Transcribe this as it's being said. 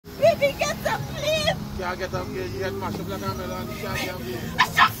can't get up here, you get mashed up like a melon.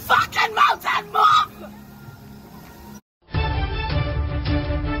 It's a fucking mountain, Mom!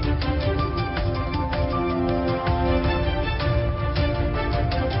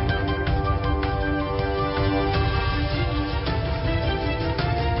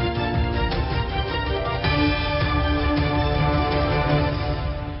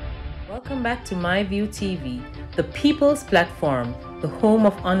 Welcome back to MyView TV, the people's platform, the home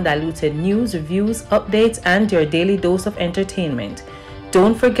of undiluted news, reviews, updates, and your daily dose of entertainment.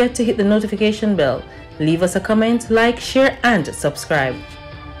 Don't forget to hit the notification bell, leave us a comment, like, share, and subscribe.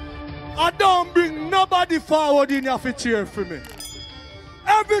 I don't bring nobody forward in here to cheer for me.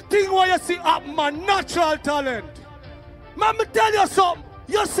 Everything what you see up my natural talent. Man, me tell you something.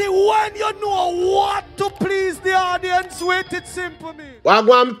 You see, when you know what to please the audience with, it's simple, me.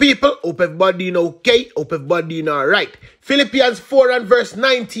 Wagwan people, hope everybody okay, hope everybody alright. Philippians 4 and verse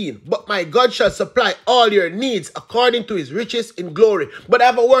 19. But my God shall supply all your needs according to his riches in glory. But I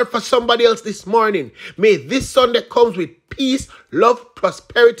have a word for somebody else this morning. May this Sunday comes with peace, love,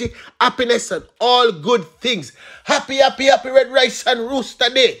 prosperity, happiness, and all good things. Happy, happy, happy Red Rice and Rooster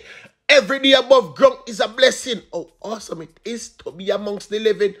Day. Every day above ground is a blessing. Oh, awesome it is to be amongst the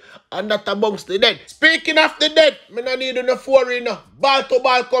living and not amongst the dead. Speaking of the dead, me no need enough worry now. Ball to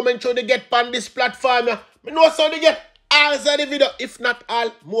ball coming through the get on this platform. Me know so they get all of the video. If not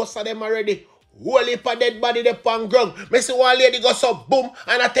all, most of them already. Whole heap of dead body they on ground. Me see one lady go so boom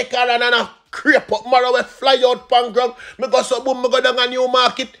and I take her and I creep up Marrow and fly out on ground. Me go so boom, me go down a New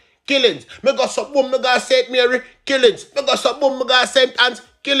Market. Killings. Me go so boom, me go St. Mary. Killings. Me go so boom, me go St. Anne's.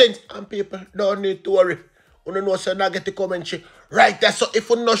 Killings. And people don't need to worry. You know so now get the commentary right there. So if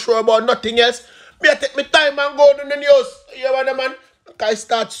you're not sure about nothing else, me I take my time and go to the news. You want the man? I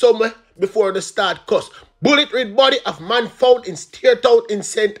start somewhere before the start cause. Bullet rid body of man found in Steertown in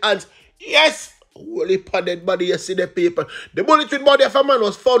St. Anne's. Yes. Holy padded body, you see the people. The bullet rid body of a man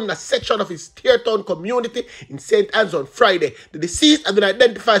was found in a section of his Steertown community in St. Anne's on Friday. The deceased has been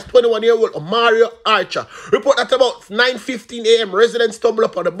identified as 21-year-old Omario Archer. Report that about 9:15 a.m. residents stumbled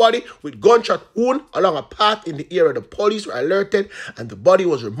upon the body with gunshot wound along a path in the area. The police were alerted and the body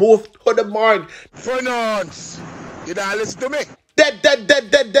was removed to the morgue. Pronounce. You don't listen to me. Dead,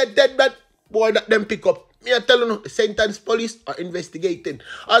 man. Boy, that them pick up. Me I tell you, the St. Anne's police are investigating.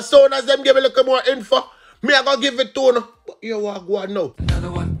 As soon as them give a little more info, me I gonna give it to you. But you walk one now. Another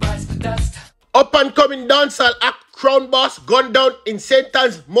one bites the dust. Up and coming dancehall act Crown Boss gunned down in St.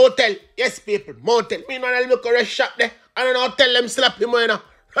 Anne's motel. Yes, people, motel. Me when I look at a shop there, and then I'll tell them slap him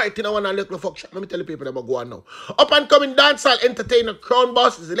right in a one little fuck shop. Let me tell the people them go on now. Up and coming dancehall entertainer Crown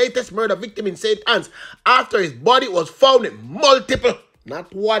Boss is the latest murder victim in St. Anne's after his body was found in multiple.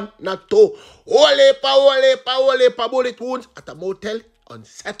 Not one, not two. Whole heap bullet wounds at a motel on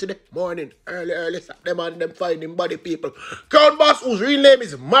Saturday morning. Early, them and them finding body people. Crown Boss, whose real name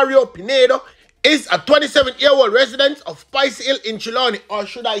is Marrow Pinedo, is a 27-year-old resident of Spice Hill in Chilani. Or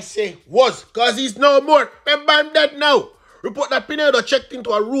should I say was, because he's no more. Remember, I'm dead now. Report that Pinedo checked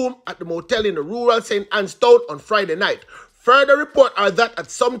into a room at the motel in the rural St. Anne's town on Friday night. Further report are that at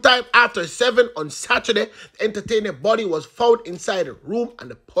some time after 7 on Saturday, the entertainer's body was found inside a room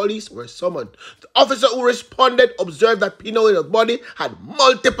and the police were summoned. The officer who responded observed that Pino's body had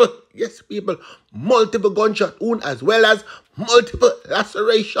multiple gunshot wounds as well as multiple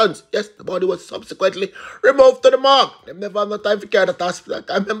lacerations. Yes, the body was subsequently removed to the morgue. Them never have no time for care at the hospital.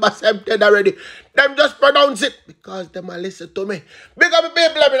 I remember them dead already. Them just pronounce it because them a listen to me. Big up the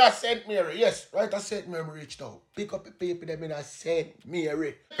people them in St. Mary. Yes, right at St. Mary reached out. Pick up the people them in St.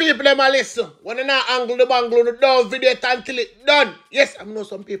 Mary. People them a listen. When they not angle the bangle the down video until it done. Yes, I know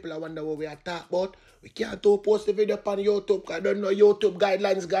some people I wonder what we are talking about. We can't post the video on YouTube because I don't know YouTube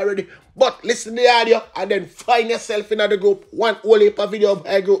guidelines got ready. But listen to the audio and then find yourself in the group. One whole heap of video of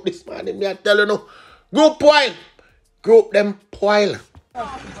my group this morning. Me I tell you no. Group poil. Group them poil.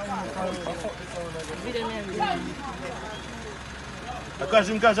 Because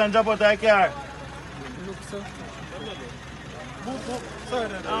him can jump out the car. Look, sir.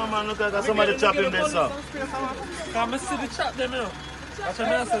 Oh man, look at that. Somebody chopping this up. Come and see the chop them, you know. That's what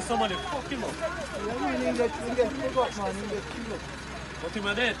I say, somebody fuck him up. But him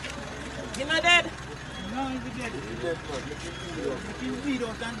a dead. Him a dead? No, he's dead.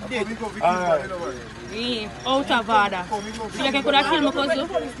 Out of order. Feel like I could have killed my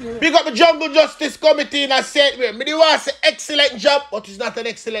cousin. Big up the Jungle Justice Committee in a St. Mary. Me want to say excellent job, but it's not an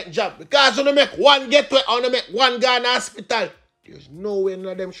excellent job. Because when you make one getaway, or you make one go in the hospital, there's no way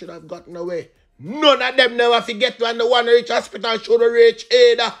none of them should have gotten away. None of them never forget when the one reach hospital should have reached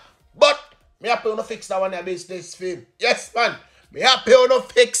either. But me happy to fix that one business film. Yes, man. Me happy to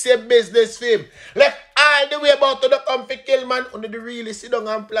fix your business film. Let all the way about to the come for kill man. Under the really sit down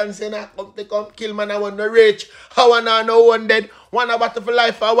and plan saying come to come kill man. I want to reach. I want to know one dead. One battle for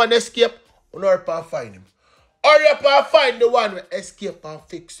life. I want to escape. Hurry up and find him. Hurry up and find the one who escape and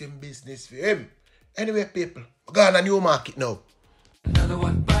fix him business for him. Anyway, people, we're going to new market now. Another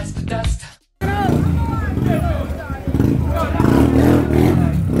one bites the dust.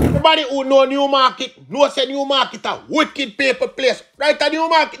 Everybody who know New Market, knows a New Market a wicked paper place. Right at New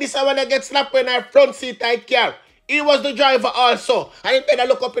Market, this is when I get slapped in our front seat I car. He was the driver also. I didn't I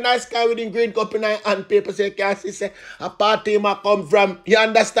look up in our sky with him green cup in our hand paper say, can't see say a party ma come from. You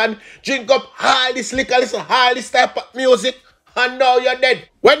understand? Drink up all this liquor, listen, all this type of music, and now you're dead.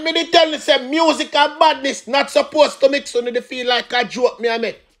 When me tell you say music and badness not supposed to mix on the feel like a joke me I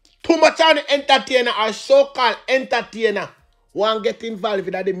make. Too much on the entertainer or so-called entertainer want get involved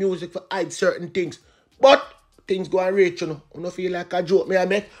in the music for hide certain things. But things go and reach, you know. I don't feel like a joke me I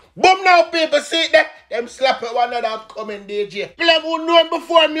make. Boom now people see it there. Them slap at one another coming DJ. People who know him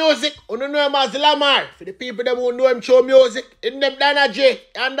before music, who don't know him as Lamar. For the people them who know him show music, in them Dana J.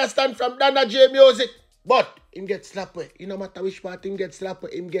 You understand from Dana J music. But him get slapped with. You no matter which part him get slapped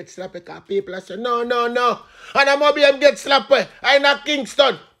with, him get slapped with. Because people say, no. And I'm going to be him get slapped with. I not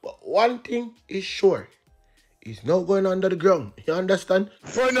Kingston. But one thing is sure. He's not going under the ground. You understand?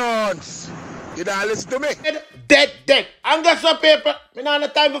 Pronounce. You don't listen to me. Dead. And guess what, people? Me not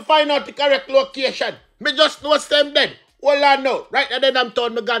have time to find out the correct location. Me just know them dead. Hold on now. Right now, then I'm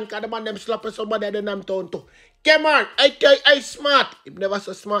town me gun. Because the man them slapping somebody, then I'm town too. Come on. I smart. If never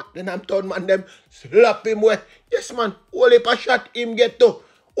so smart, then I'm town man them slap him with. Yes, man. Hold up a shot, him get to.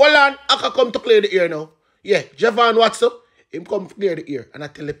 Hold on. I can come to clear the ear now. Yeah, Javon Watson. Him come to clear the ear. And I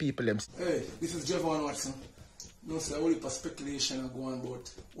tell the people them. Hey, this is Javon Watson. No, sir, only for speculation go on about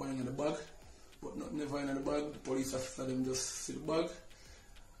one in the bag, but not never in the bag. The police officer them just see the bag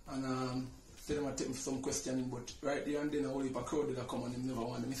and say them take me for some questioning, but right there and then only a crowd that come and them never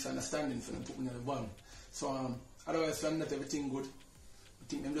want a misunderstanding for them put me in the van. So otherwise I'm not everything good. I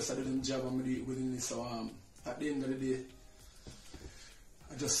think them just do them job and me within this. So at the end of the day,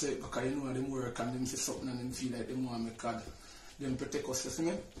 I just say because you know them work and them see something and them feel like them want me card. Them protect us, you see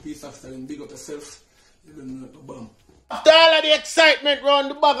me? Police officer them big up yourself. After all of the excitement around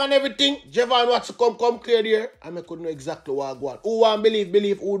the bag and everything, Javon wants to come clear here. And I couldn't know exactly what I want. Who want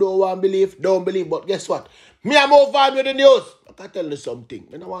believe, who don't want believe, don't believe. But guess what? Me I'm move on with the news. I can tell you something.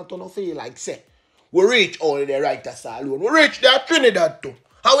 I don't want to feel like say we reach only the writer saloon. We reach there at Trinidad too.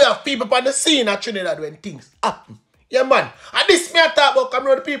 How we have people on the scene at Trinidad when things happen. Yeah man. And this me I talk about come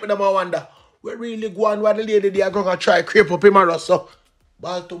the people that I wonder. We really go on where the lady they are going to try creep up in Marrow. So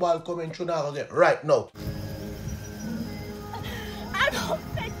ball to ball coming through now again. Right now. I don't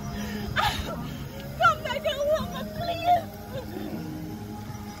think. Come back and walk me, please.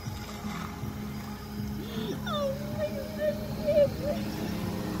 Oh, please.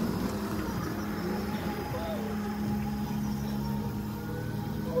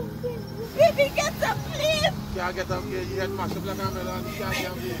 Baby, get up, please. Can't get up here. You get mashed up like a melon. Can't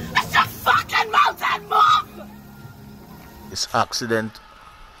get up here. It's your fucking mouth and move. This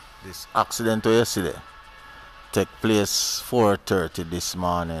accident yesterday took place 4:30 this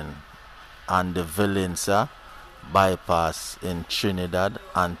morning on the Valencia bypass in Trinidad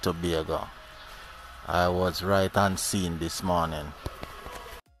and Tobago. I was right on scene this morning.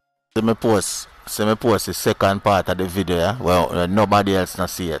 See me post the second part of the video, yeah? Well, nobody else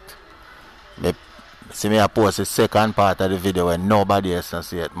not see it. See me I post the second part of the video when nobody else not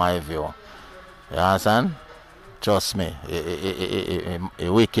see it, my view. You understand? Trust me,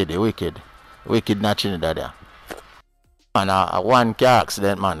 wicked not Trinidad there. And a one car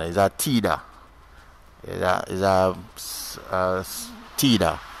accident, man, is a Tida. Is a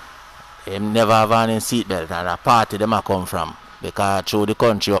Tida. Him never have any seatbelt and a party them a come from. Because through the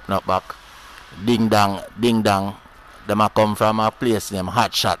country up not back. Ding dang, them a come from a place named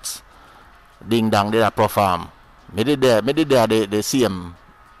Hot Shots. Ding dang they a perform. Me did there the same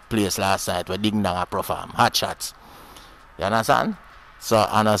place last night where Ding Dang a perform. Hot Shots. You understand? So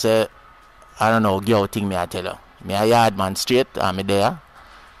and I say, I don't know, girl thing me I tell you. Me a yard man straight and me there.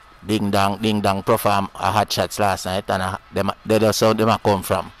 Ding Dang perform a Hot Shots last night and they just how them a come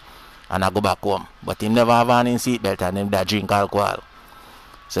from. And I go back home. But him never have any seatbelt and him that drink alcohol.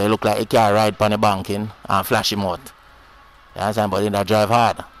 So he look like he can't ride on the banking and flash him out. You understand? But he that drive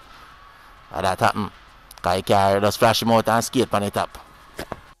hard. And that happen. Because he can't just flash him out and skate on the top.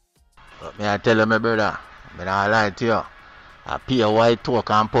 But me I tell you, my brother, I don't lie to you. A pure white talk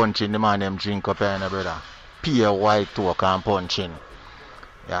and punching the man them drink up here, brother. Pure white talk and punching.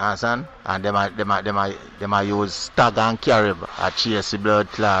 You understand? And them a use stag and carib a chase the blood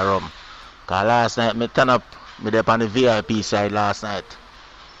clot rum. Cause last night me turn up, me there on the VIP side last night.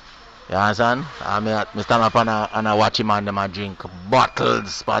 You understand? And me stand up and I watch him and them a drink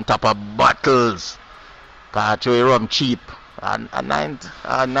bottles on top of bottles. Cause actually rum cheap. And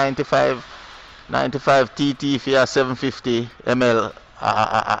 95 TT for a 750 ml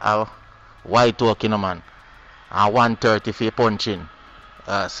white oak, you know, man. And 130 for punching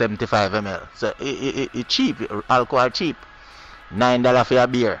 75 ml. So it cheap, alcohol cheap. $9 for a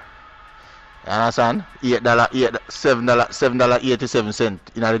beer. You understand? $7.87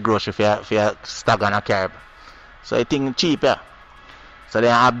 in the grocery for a stag and a carb. So I think cheap, yeah. So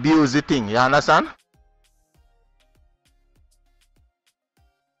they abuse the thing, you understand?